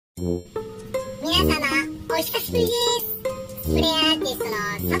皆様、お久しぶりです。スプレーアーティストの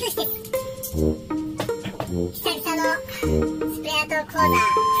サトシです。久々のスプレーアート講座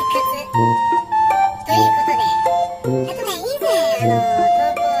復活ということで、以前投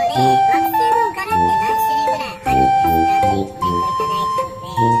稿で惑星の柄って何種類ぐらいあるんですかというコメントをいただ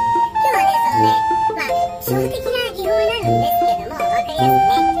いたので、今日は初歩的な技法になるんですけども、わかりやす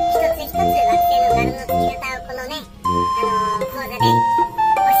く一つ一つ惑星の柄の付け方をこの講座で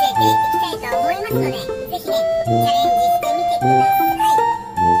教えていきたいと思いますので、ぜひチャレンジしてみてください。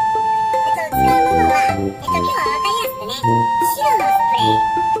使うものは、今日はわかりやすく白のスプレー、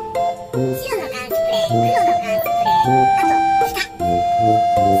白の缶スプレー、黒の缶スプレー、あと蓋、そ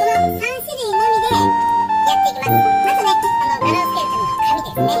の3種類のみでやっていきます。あと柄をつけるための紙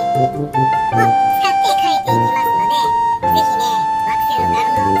ですねを使って書いていきますので、ぜひ惑星の柄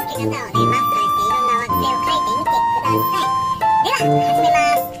の付け方をマスターしていろんな惑星を書いてみてください。では始めま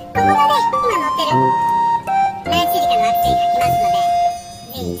す。ここが今載ってる何種類かの惑星書きますので、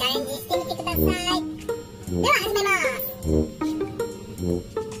ぜひチャレンジしてみてください。では始めます。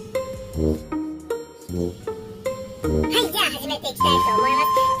はい、じゃあ始めていきたいと思いま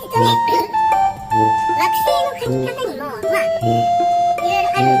す。惑星の書き方にもいろいろ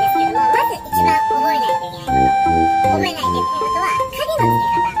あるんですけども、まず一番覚えないといけないことは影の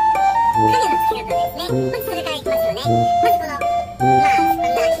付け方ですね。まずそれからいきますよね。まずこのそんな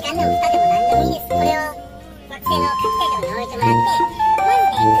時間でも蓋でも何でもいいです。これを惑星の書きたいところに置いてもらって、まず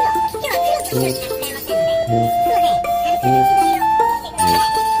黒、今日は黒と白しか使いませんので、黒で軽く縁取りをしてください。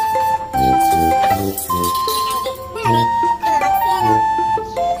なのでこの惑星の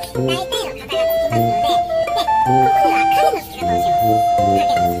大体の型がつきますので、ここには影の付け方をします。影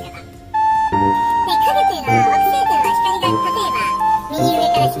の付け方。で、影というのは惑星というのは光が、例えば右上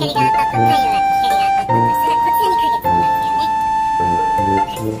から光が当たった太陽が光が当たったとしたら、こちらに影つきますよね。た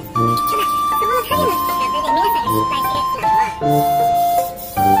だ、そこの影の付け方で皆さんが失敗しがちなのは、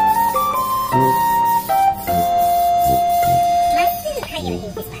まっすぐ影を引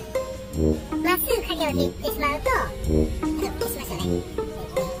いてしまう。まっすぐ影を引いてしまうと、消しましょうね。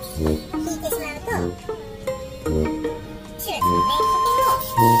引いてしまうと、白ですよね。これを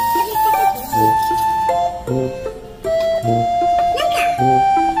外したときに、なんか、か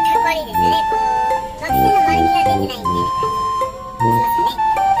っこ悪いですよね。惑星の丸みが出てないみたいな感じしますよね。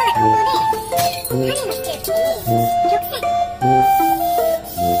ただ、ここで、影のつけるときに、曲線。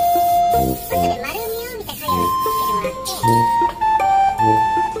それ丸みを見た影をつけてもらって、惑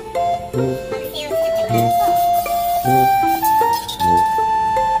星を作ってもらうと、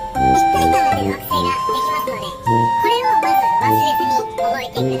立体感の出る惑星ができますので、これをまず忘れずに覚え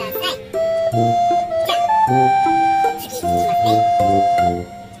てください。じゃあ、次いきますね。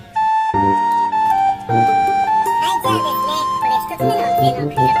はい、じゃあですね、これ一つ目の惑星の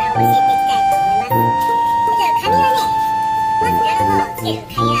書き方を教えていきたいと思います。紙はまず柄のつける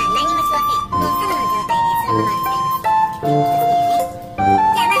紙は何もしません。もうサムの状態でそのまま使います。一つ目はね。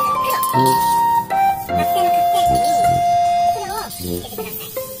じゃあまず黒。惑星の書きたい時に黒をつけてくださ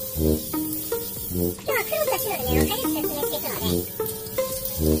い。今日は黒と白で分かりやすく説明していくので、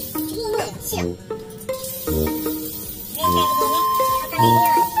次に白。全体的に重ねるよ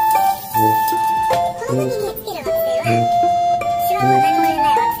うに。この時につける惑星は、シワも何も入れな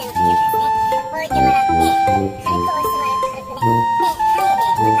い惑星の書き方ですね。置いてもらって、軽く押してもらう。軽くね。で、影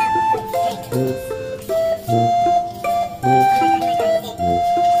でまたこう開いていきます。こんな感じで、や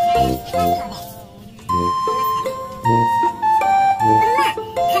られてますので、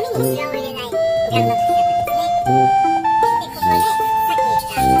紙にシワを入れない柄の付け方ですね。で、ここでさっき言ったさっき言っ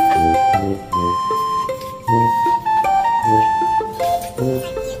た通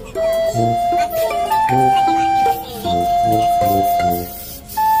り、惑星の影は曲線で生み出します。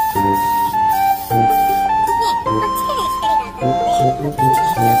で、こっちから光が当たるので、こっちに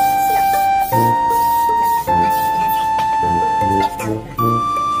白。ちょっと混ぜてください。で、蓋を置きます。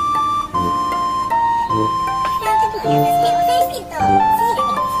蓋の時も優しく押さえつけると筋が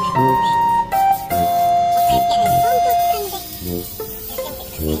出てきてしまいますので、押さえつけないで、ほんと掴んでやってみてく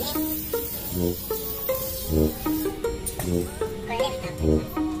ださいね。これで蓋を取りま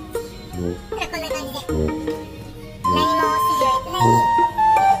す。ただこんな感じで、何も筋を入れてない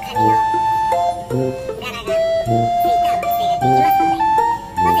紙の柄がついた惑星ができますので、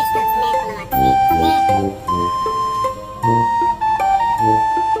まず一つ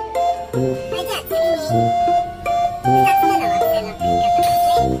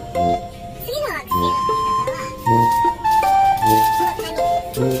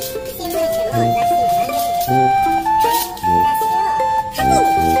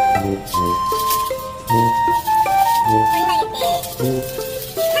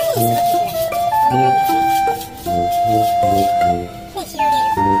ういう感じですね。で、広げる。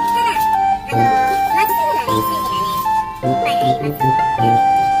ただ、まっすぐなね、筋がね、いっぱい入ります。こ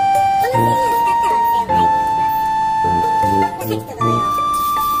の筋を使った惑星を描いていきます。さっきと同様、黒、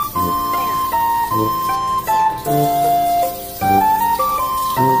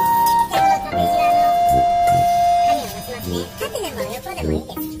白、縦でも横でもいいで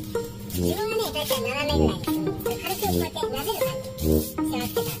す。自分はね、大体斜めぐらいにするんです。軽くこうやってなでる感じ。しわ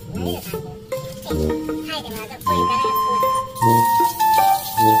つけたら、なでる感じ。で、剥いでもらうとこういう柄がつきます。次はも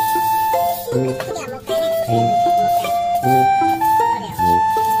う一回ね、それを向いて、もう一回、それをつ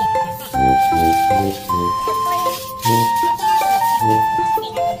けてください。こういう、か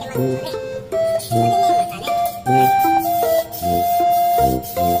けられるので、それができま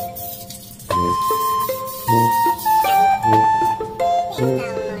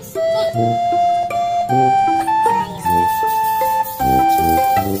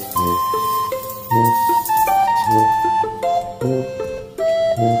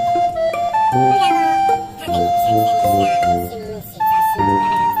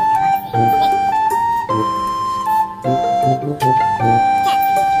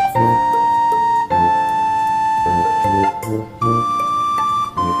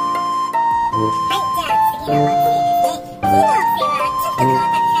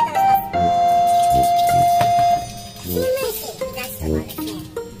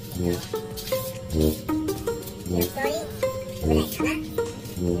の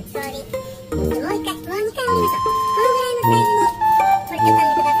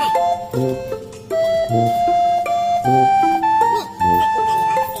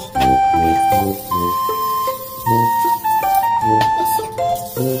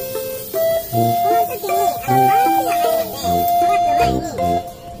で、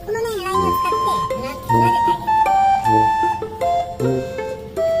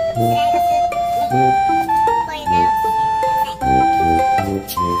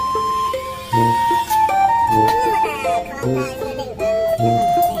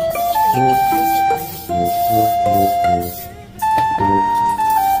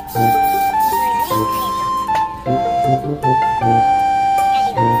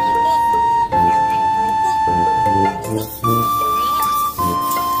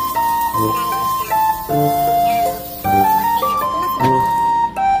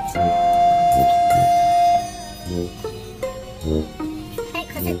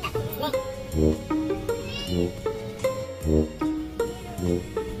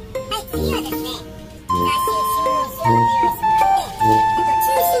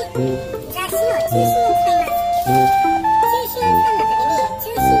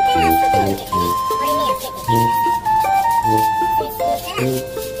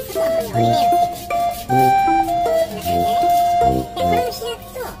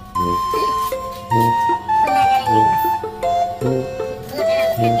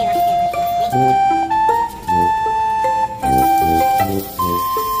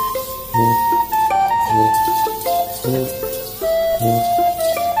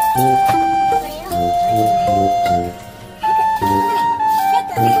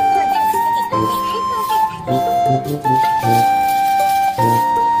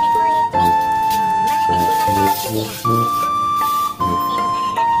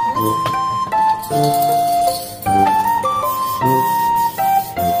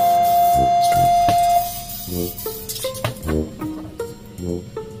で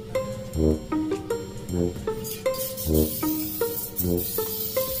ね、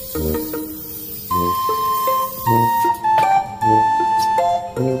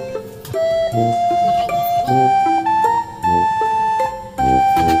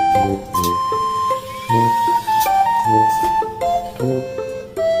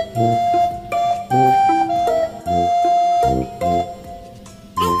またね、はい、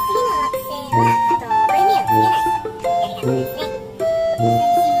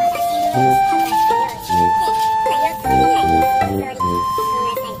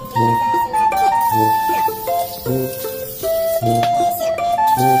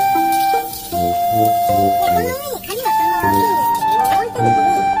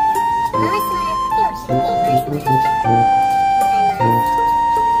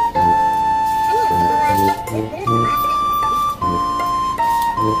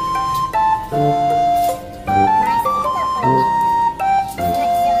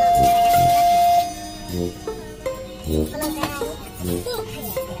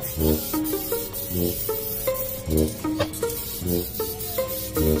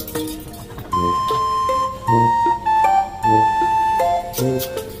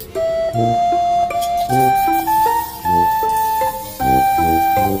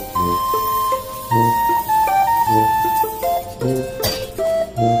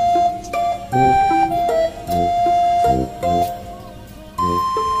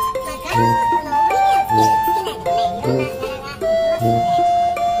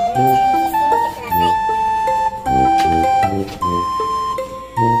6種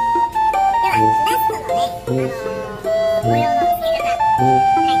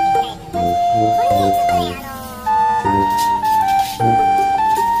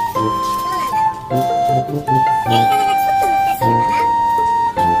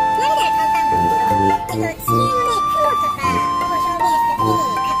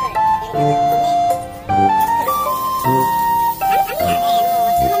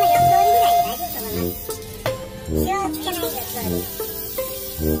類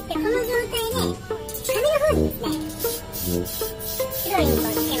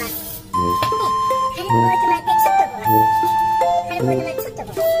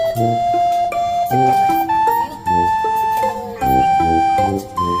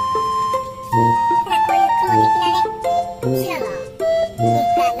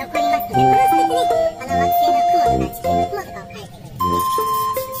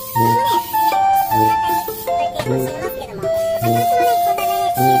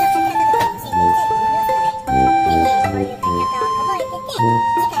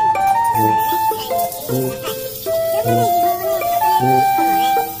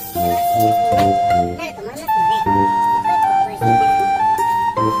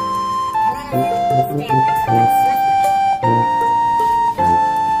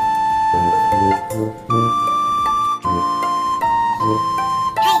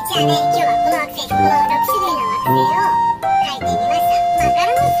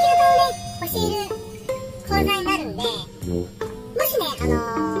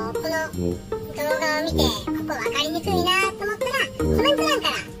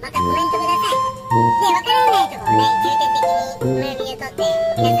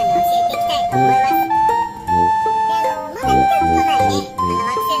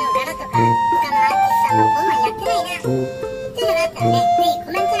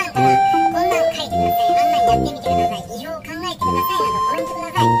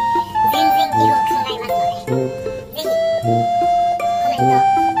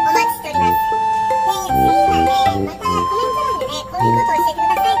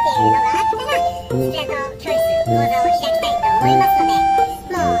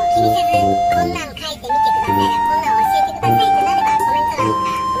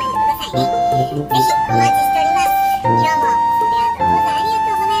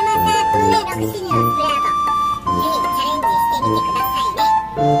のスプレーアート、ぜひチャレンジしてみてくださいね。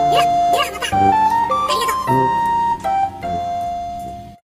では